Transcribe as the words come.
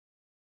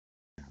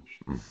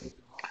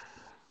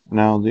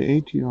Now, the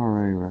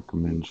ATRA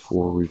recommends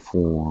four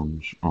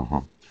reforms,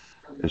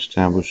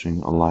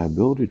 establishing a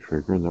liability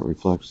trigger that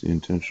reflects the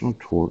intentional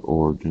tort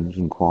origins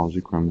and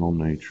quasi-criminal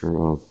nature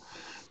of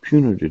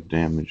punitive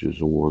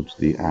damages awards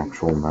the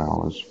actual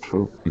malice.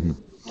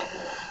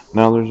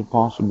 Now, there's a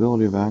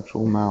possibility of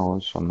actual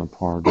malice on the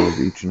part of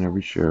each and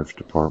every sheriff's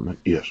department,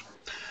 yes,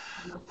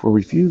 for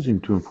refusing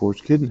to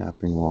enforce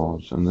kidnapping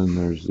laws. And then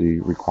there's the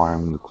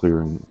requirement of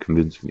clear and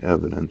convincing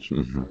evidence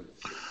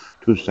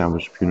to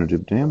establish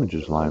punitive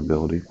damages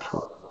liability.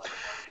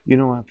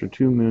 After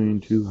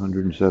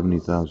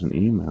 2,270,000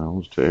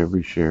 emails to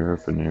every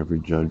sheriff and every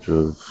judge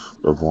of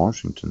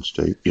Washington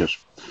state, yes,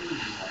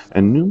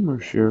 and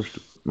numerous sheriff's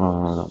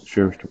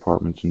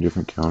departments in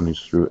different counties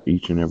through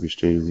each and every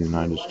state of the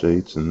United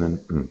States, and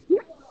then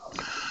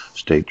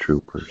state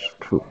troopers,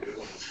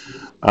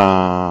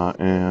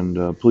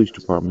 and police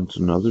departments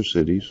in other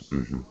cities.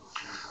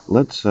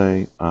 Let's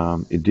say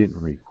it didn't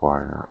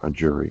require a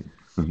jury.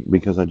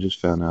 Because I just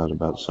found out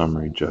about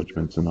summary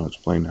judgments and I'll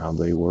explain how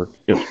they work.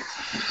 Yes.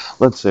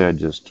 Let's say I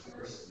just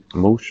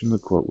motion the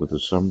court with a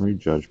summary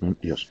judgment,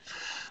 yes,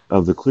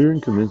 of the clear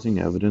and convincing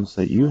evidence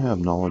that you have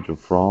knowledge of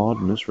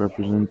fraud,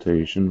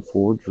 misrepresentation,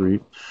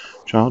 forgery,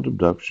 child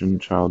abduction,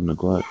 child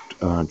neglect,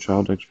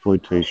 child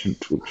exploitation,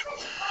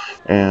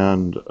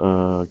 and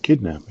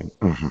kidnapping.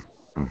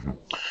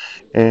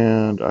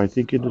 And I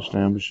think it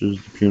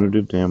establishes the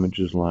punitive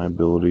damages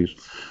liabilities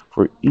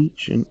for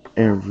each and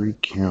every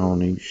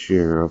county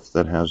sheriff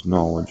that has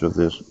knowledge of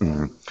this.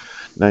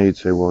 Now you'd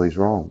say, well, he's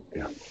wrong.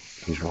 Yeah,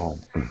 he's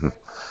wrong.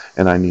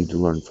 And I need to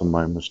learn from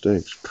my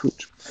mistakes.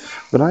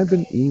 But I've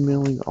been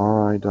emailing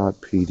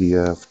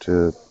ri.pdf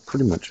to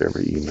pretty much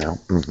every email.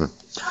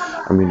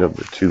 I mean, of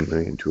the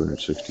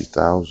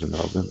 2,260,000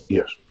 of them,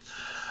 yes.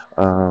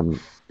 Um,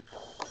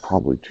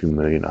 Probably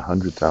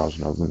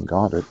 2,100,000 of them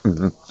got it.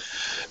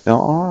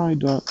 Now,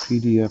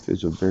 ri.pdf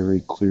is a very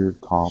clear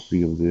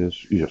copy of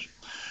this, yes,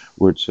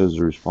 where it says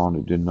the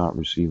respondent did not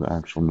receive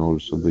actual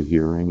notice of the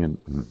hearing and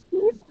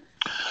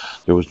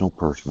there was no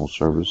personal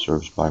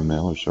service by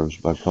mail, or service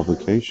by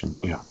publication.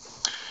 Yeah.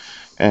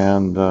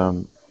 And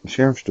the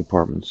sheriff's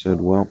department said,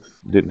 well,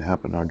 didn't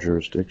happen in our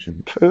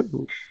jurisdiction.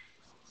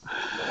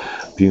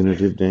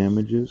 Punitive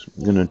damages.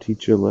 Gonna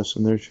teach you a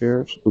lesson there,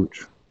 sheriffs?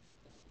 Ooch.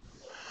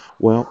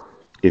 Well,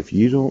 if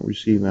you don't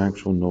receive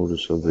actual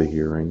notice of the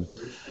hearing,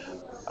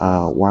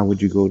 why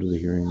would you go to the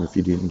hearing if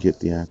you didn't get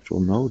the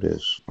actual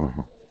notice?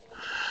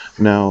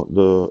 Now,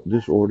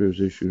 this order is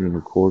issued in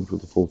accordance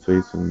with the full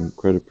faith and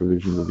credit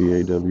provisions of the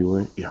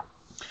AWA. Yeah.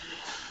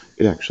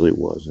 It actually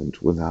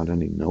wasn't. Without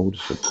any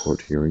notice of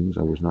court hearings,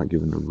 I was not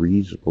given a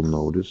reasonable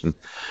notice, and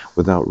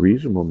without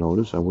reasonable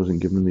notice, I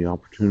wasn't given the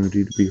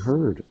opportunity to be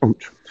heard.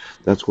 Ouch.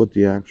 That's what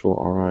the actual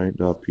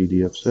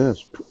RI.PDF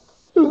says.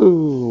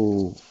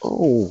 Oh.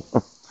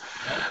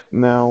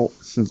 Now,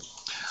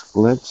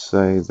 let's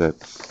say that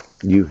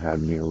you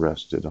had me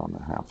arrested on a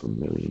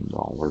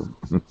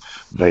 $500,000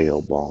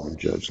 bail bond,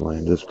 Judge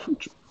Landis.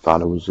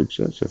 Thought it was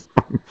excessive.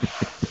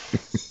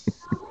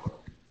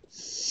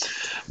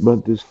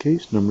 But this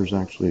case number is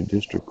actually a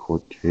district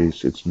court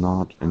case. It's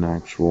not an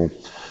actual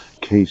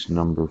case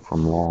number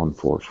from law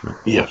enforcement.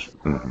 Yes.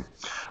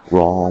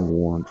 Wrong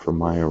warrant for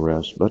my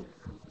arrest, but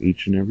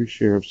each and every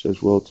sheriff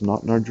says, well, it's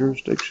not in our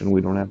jurisdiction.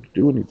 We don't have to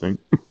do anything.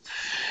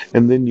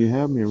 And then you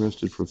have me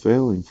arrested for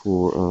failing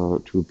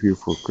to appear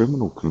for a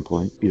criminal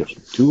complaint. Yes,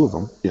 two of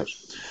them.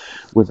 Yes,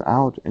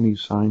 without any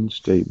signed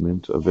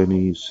statement of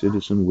any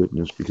citizen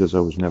witness because I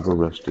was never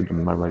arrested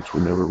and my rights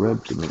were never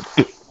read to me.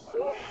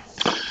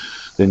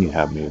 Then you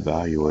have me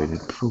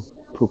evaluated.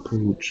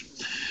 Pooch.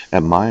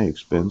 At my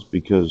expense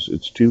because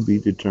it's to be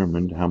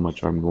determined how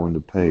much I'm going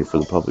to pay for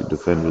the public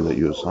defender that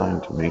you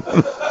assigned to me.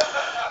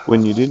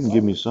 When you didn't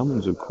give me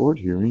summons of court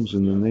hearings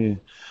and then the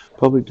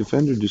public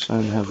defender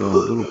decided to have a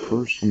little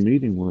personal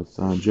meeting with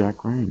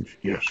Jack Range.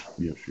 Yes.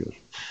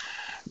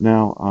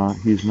 Now,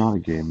 he's not a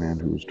gay man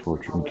who was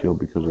tortured and killed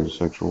because of his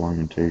sexual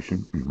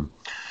orientation.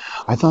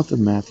 I thought the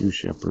Matthew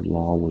Shepard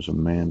law was a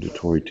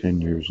mandatory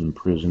 10 years in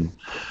prison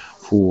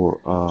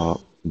for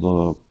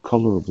the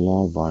color of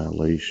law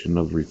violation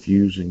of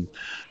refusing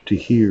to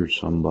hear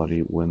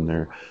somebody when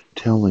they're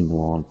telling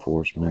law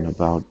enforcement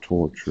about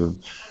torture,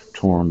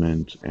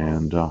 torment,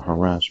 and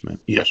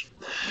harassment. Yes.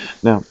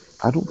 Now,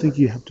 I don't think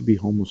you have to be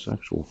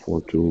homosexual for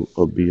it to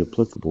be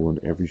applicable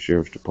in every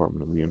sheriff's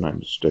department of the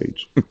United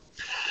States.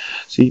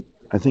 See,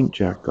 I think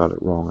Jack got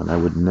it wrong, and I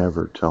would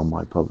never tell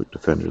my public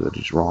defender that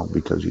he's wrong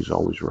because he's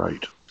always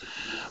right.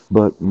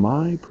 But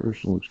my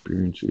personal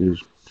experience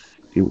is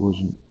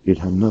it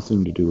had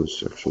nothing to do with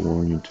sexual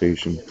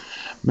orientation.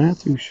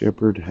 Matthew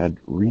Shepard had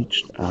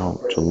reached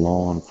out to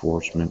law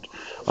enforcement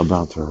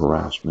about the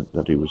harassment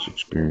that he was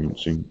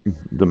experiencing,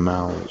 the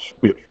malice,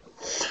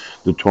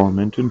 the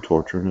torment and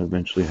torture, and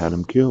eventually had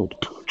him killed.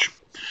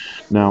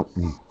 Now,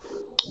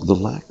 the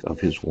lack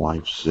of his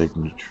wife's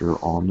signature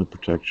on the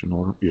protection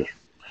order, yes,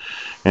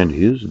 and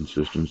his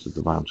insistence that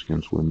the Violence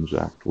Against Women's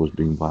Act was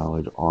being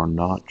violated are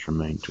not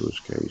germane to his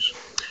case.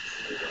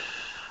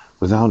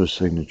 Without a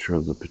signature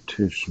of the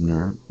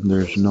petitioner,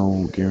 there's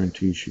no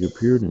guarantee she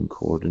appeared in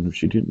court. And if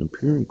she didn't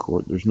appear in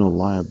court, there's no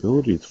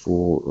liability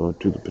to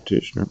the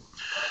petitioner.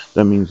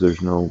 That means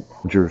there's no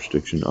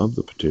jurisdiction of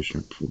the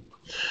petitioner.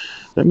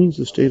 That means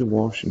the state of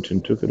Washington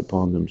took it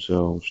upon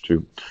themselves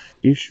to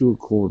issue a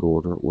court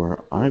order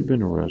where I've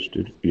been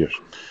arrested, yes.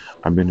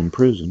 I've been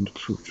imprisoned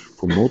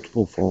for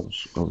multiple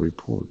false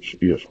reports,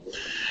 yes.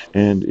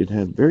 And it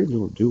had very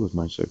little to do with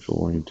my sexual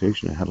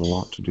orientation. It had a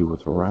lot to do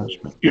with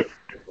harassment. Yes.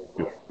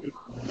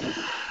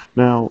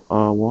 Now,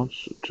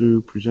 wants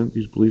to present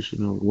these beliefs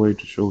in a way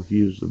to show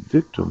he is the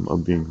victim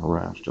of being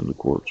harassed and the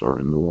courts are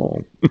in the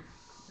wrong.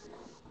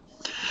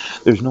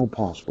 There's no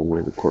possible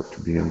way the court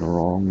could be in the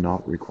wrong,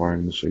 not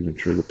requiring the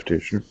signature of the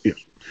petitioner. Yes.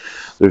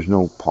 There's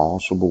no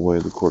possible way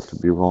the court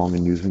could be wrong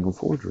in using a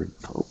forgery.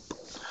 Nope.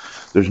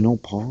 There's no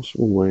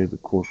possible way the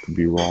court could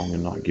be wrong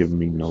in not giving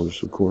me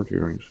notice of court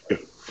hearings. Yes.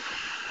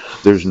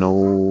 There's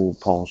no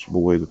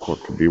possible way the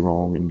court could be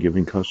wrong in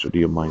giving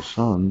custody of my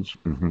sons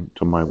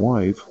to my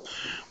wife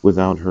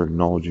without her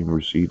acknowledging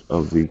receipt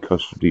of the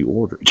custody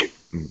order.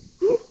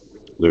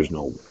 There's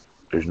no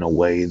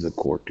way the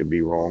court could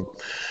be wrong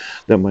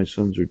that my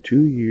sons are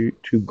two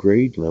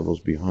grade levels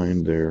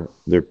behind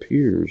their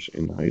peers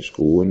in high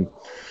school and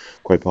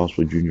quite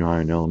possibly junior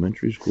high and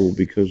elementary school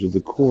because of the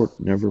court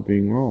never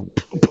being wrong.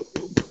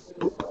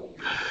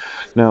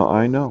 Now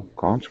I know,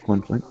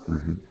 consequently,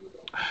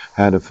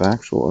 had a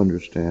factual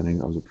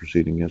understanding of the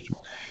proceeding yesterday.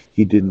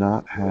 He did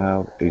not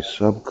have a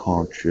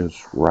subconscious,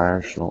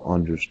 rational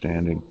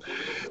understanding,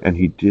 and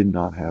he did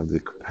not have the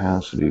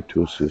capacity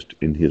to assist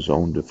in his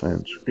own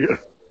defense. Yes,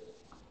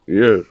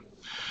 yes.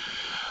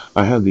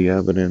 I have the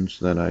evidence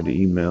that I'd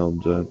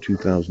emailed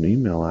 2,000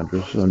 email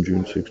addresses on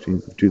June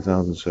 16th of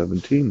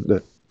 2017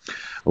 that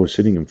I was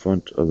sitting in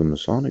front of the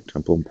Masonic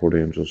Temple in Port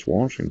Angeles,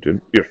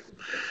 Washington. Yes.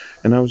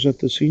 And I was at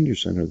the senior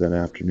center that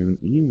afternoon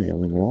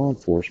emailing law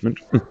enforcement.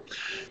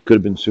 Could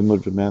have been similar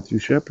to Matthew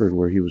Shepard,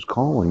 where he was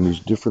calling these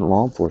different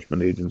law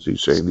enforcement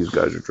agencies saying these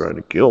guys are trying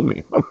to kill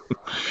me.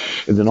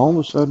 And then all of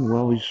a sudden,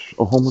 well, he's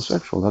a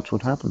homosexual. That's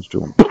what happens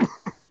to him.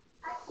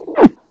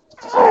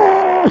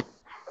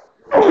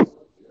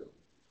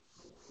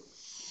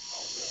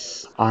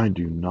 I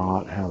do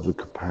not have the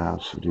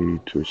capacity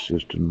to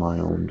assist in my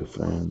own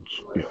defense.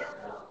 Yeah.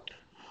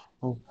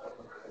 Oh,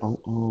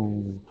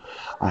 oh.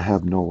 I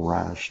have no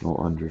rational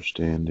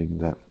understanding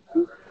that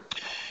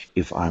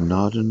if I'm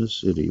not in a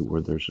city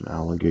where there's an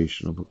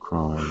allegation of a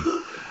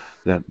crime,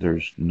 that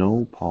there's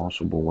no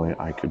possible way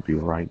I could be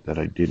right that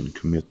I didn't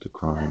commit the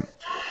crime.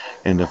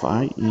 And if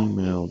I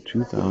email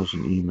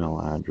 2,000 email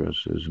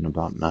addresses and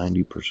about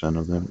 90%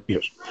 of them,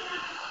 yes,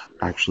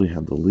 actually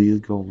have the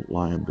legal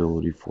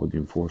liability for the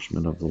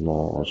enforcement of the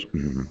laws,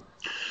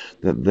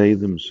 that they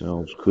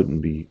themselves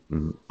couldn't be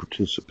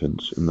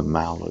participants in the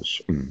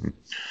malice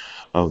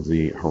of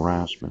the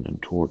harassment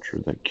and torture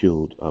that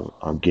killed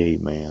a gay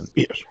man.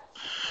 Yes.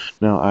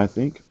 Now, I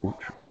think,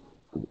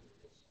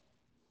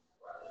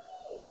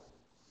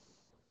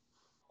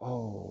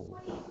 oh,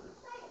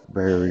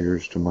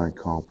 barriers to my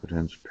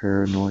competence,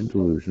 paranoid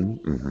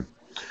delusion,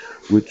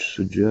 which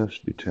suggests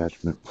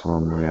detachment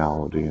from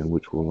reality and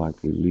which will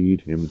likely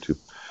lead him to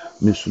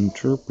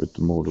misinterpret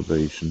the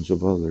motivations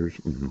of others,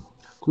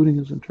 including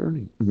his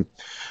attorney.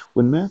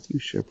 When Matthew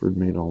Shepard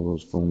made all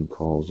those phone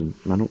calls, and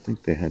I don't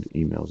think they had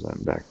emails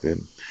back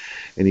then,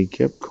 and he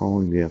kept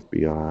calling the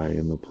FBI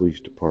and the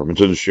police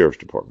departments and the sheriff's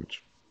departments,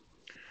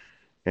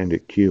 and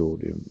it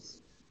killed him.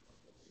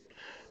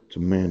 It's a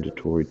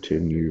mandatory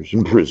 10 years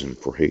in prison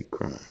for hate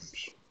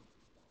crimes.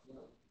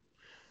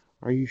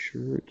 Are you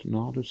sure it's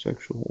not a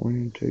sexual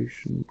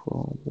orientation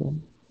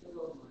problem?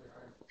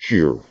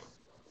 Sure.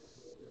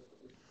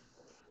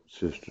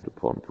 Insisted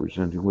upon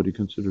presenting what he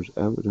considers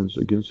evidence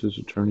against his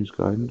attorney's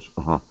guidance.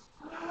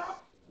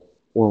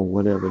 Well,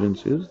 what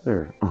evidence is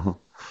there?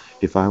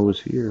 If I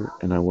was here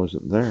and I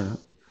wasn't there,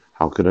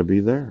 how could I be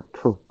there?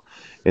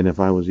 And if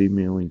I was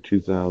emailing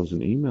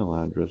 2,000 email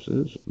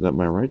addresses that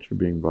my rights are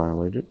being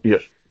violated,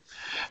 yes,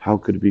 how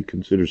could it be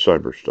considered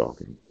cyber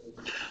stalking?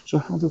 So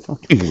how the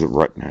fuck is it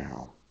right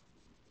now?